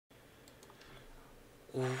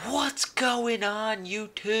What's going on,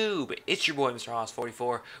 YouTube? It's your boy, Mr.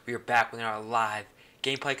 Hoss44. We are back with our live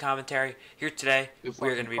gameplay commentary. Here today, we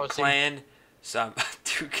are going to be playing some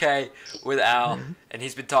 2K with Al, and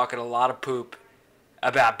he's been talking a lot of poop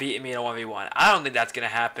about beating me in a 1v1. I don't think that's going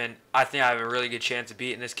to happen. I think I have a really good chance of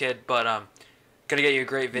beating this kid, but going to get you a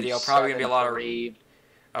great video. Probably going to be a lot of...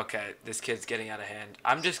 Okay, this kid's getting out of hand.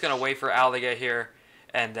 I'm just going to wait for Al to get here,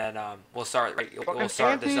 and then we'll start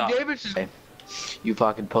this up. You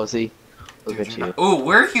fucking pussy. Look at you. Ooh,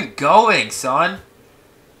 where are you going, son?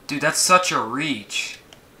 Dude, that's such a reach.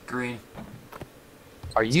 Green.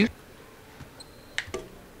 Are you?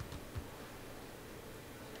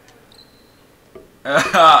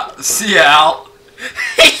 See ya, Al.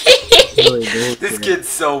 This kid's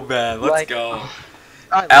so bad. Let's go.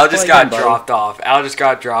 Al just got dropped off. Al just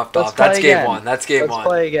got dropped off. That's game one. That's game one. Let's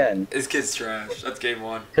play again. This kid's trash. That's game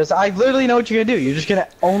one. Because I literally know what you're gonna do. You're just gonna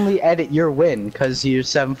only edit your win because you're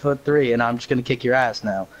 7'3", and I'm just gonna kick your ass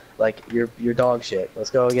now. Like you're dog shit. Let's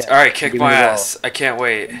go again. All right, kick my ass. I can't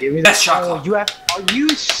wait. Give me the shot clock. Are you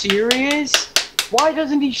serious? Why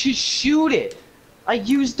doesn't he just shoot it? I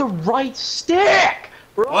used the right stick.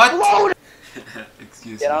 Bro, what?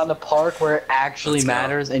 Excuse me. Get on the park where it actually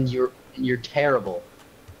matters, and you're terrible.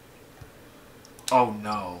 Oh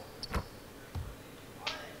no.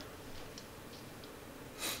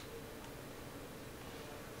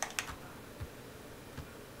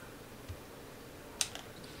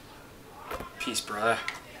 Peace, brother.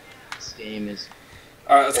 This game is...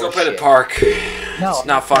 Alright, let's go play the park. No, it's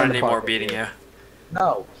not fun anymore beating you.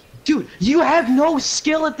 No. Dude, you have no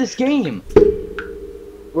skill at this game!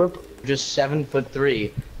 We're just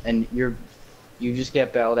 7'3", and you just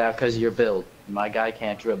get bailed out because of your build. My guy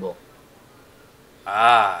can't dribble.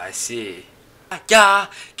 Ah, I see. Yeah,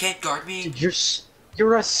 can't guard me. Dude,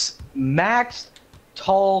 you're a maxed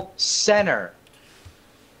tall center.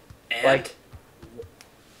 And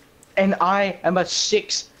I am a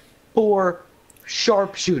 6'4"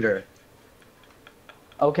 sharpshooter.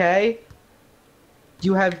 Okay?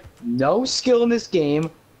 You have no skill in this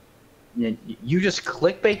game. You just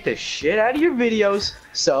clickbait the shit out of your videos,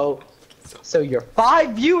 so your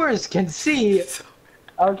 5 viewers can see.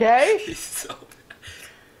 Okay?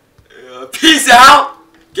 Peace out,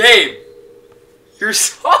 game. You're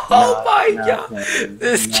so. Oh my god,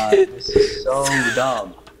 this kid. This is so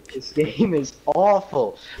dumb. This game is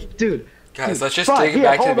awful, dude. Guys, let's just take it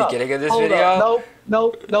back to the beginning of this video.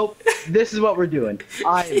 Nope. This is what we're doing.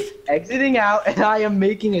 I'm exiting out, and I am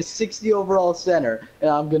making a 60 overall center, and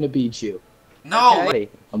I'm gonna beat you. No. Okay?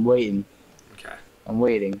 I'm waiting. Okay. I'm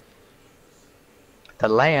waiting. The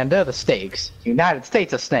land of the snakes, United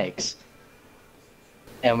States of snakes.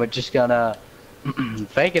 And we're just gonna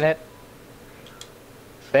faking it.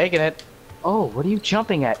 Oh, what are you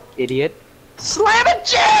jumping at, idiot? Slam and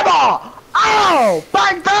jammer! Oh,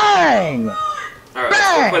 bang bang! Alright, let's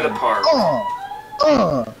go play the park.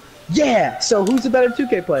 Yeah. So who's the better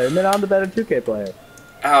 2K player? And then I'm the better 2K player.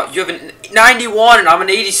 You have a 91 and I'm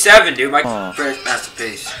an 87, dude. My first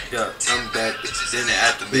masterpiece. Yeah, I'm bad. Then it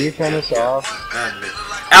had to be. Can you turn this off?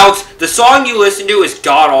 Alex, the song you listen to is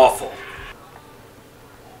god awful.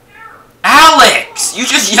 Alex, you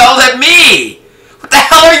just yelled at me. What the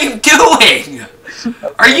hell are you doing?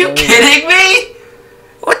 Are you kidding me?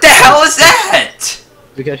 What the hell is that?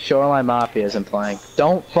 Because Shoreline Mafia isn't playing.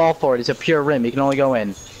 Don't fall for it. It's a pure rim. You can only go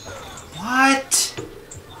in. What?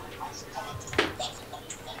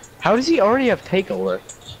 How does he already have takeover?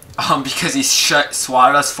 Because he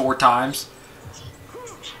swatted us 4 times.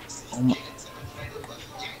 Oh my.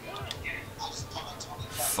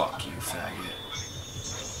 Fuck you, faggot.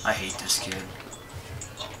 I hate this kid.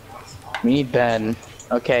 We need Ben.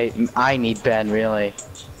 Okay, I need Ben, really.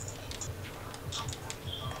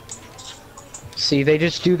 See, they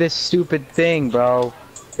just do this stupid thing, bro.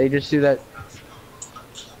 They just do that.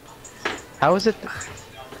 How is it?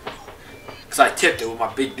 Because I tipped it with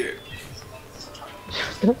my big dick.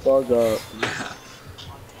 Shut the fuck up.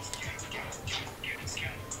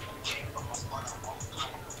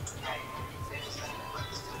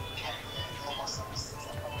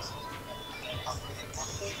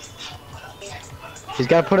 He's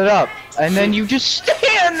gotta put it up, and then you just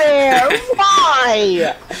stand there.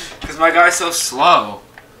 Why? Because my guy's so slow.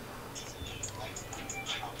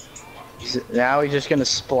 Now he's just gonna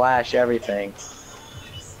splash everything.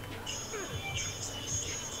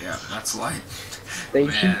 Yeah, that's light.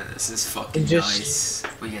 Man, this is fucking nice.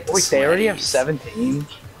 We get the Wait, they already have 17?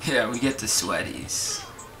 Yeah, we get the sweaties.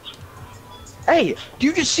 Hey, do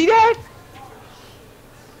you just see that?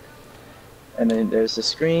 And then there's the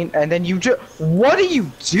screen, and then you just... What are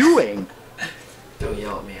you doing? Don't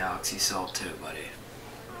yell at me, Alex. You saw too, buddy.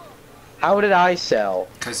 How did I sell?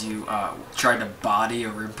 Because you tried to body a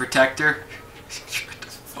rim protector. You tried to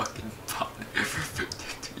fucking body a rim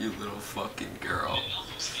protector, you little fucking girl.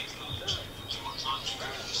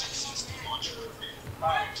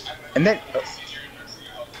 And then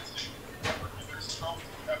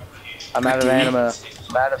I'm out of anima.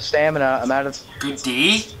 I'm out of stamina. I'm out of. Good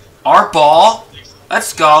D. Our ball.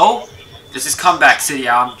 Let's go. This is comeback city.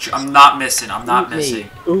 I'm not missing. I'm not missing.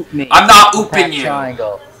 Oop me. I'm not ooping you.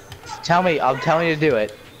 Triangle. Tell me. I'm telling you to do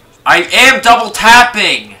it. I am double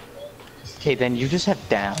tapping. Okay, then you just have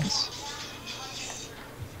downs.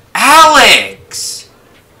 Alex.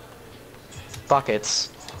 Buckets.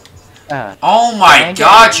 Oh my gang,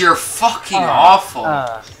 God, gang. you're fucking awful.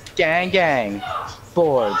 Gang, gang.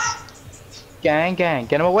 Boards. Gang, gang.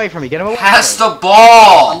 Get him away from me. Get him away Pass from me. the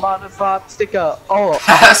ball. I'm on the pop sticker. Oh.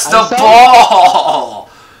 Pass the ball.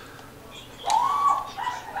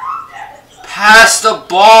 Pass the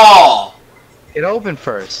ball. Get open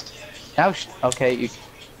first. Now, okay, you.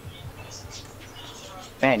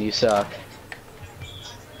 Man, you suck.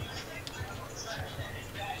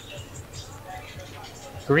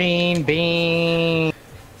 Green bean.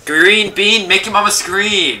 Green bean, make your mama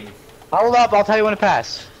scream. Hold up, I'll tell you when to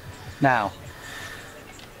pass. Now.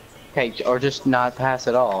 Okay, or just not pass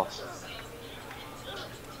at all.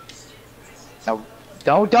 No.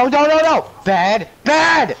 Don't. Bad.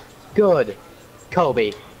 Bad. Good.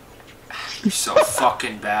 Kobe. You're so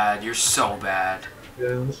fucking bad. You're so bad.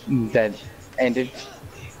 Dead. And it.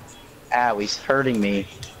 Ow, he's hurting me.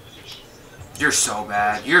 You're so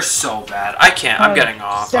bad. You're so bad. I can't. I'm getting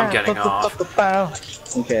off. I'm getting off.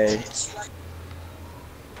 Okay.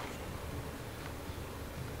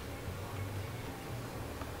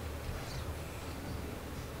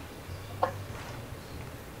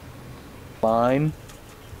 Fine.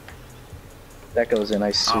 That goes in,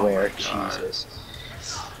 I swear. Jesus.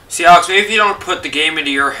 See, Alex, maybe if you don't put the game into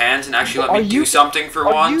your hands and actually let me do something for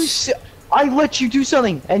once. I let you do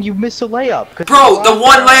something, and you missed a layup. Bro, the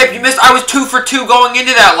one layup you missed, I was 2 for 2 going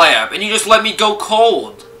into that layup, and you just let me go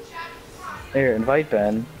cold. Here, invite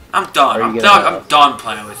Ben. I'm done. I'm done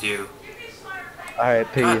playing with you.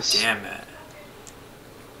 Alright, peace. God damn it.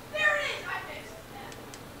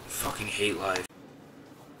 Fucking hate life.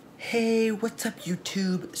 Hey, what's up,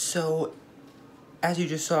 YouTube? So, as you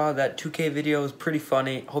just saw, that 2K video was pretty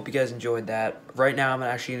funny. Hope you guys enjoyed that. Right now, I'm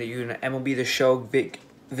actually going to use an MLB The Show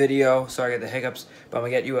video. Sorry, I got the hiccups. But I'm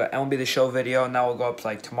going to get you an MLB The Show video, and that will go up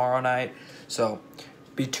like tomorrow night. So,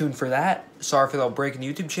 be tuned for that. Sorry for the little break in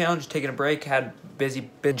the YouTube channel. Just taking a break. Had busy.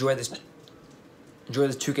 Enjoy this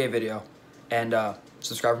 2K video. And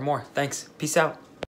subscribe for more. Thanks. Peace out.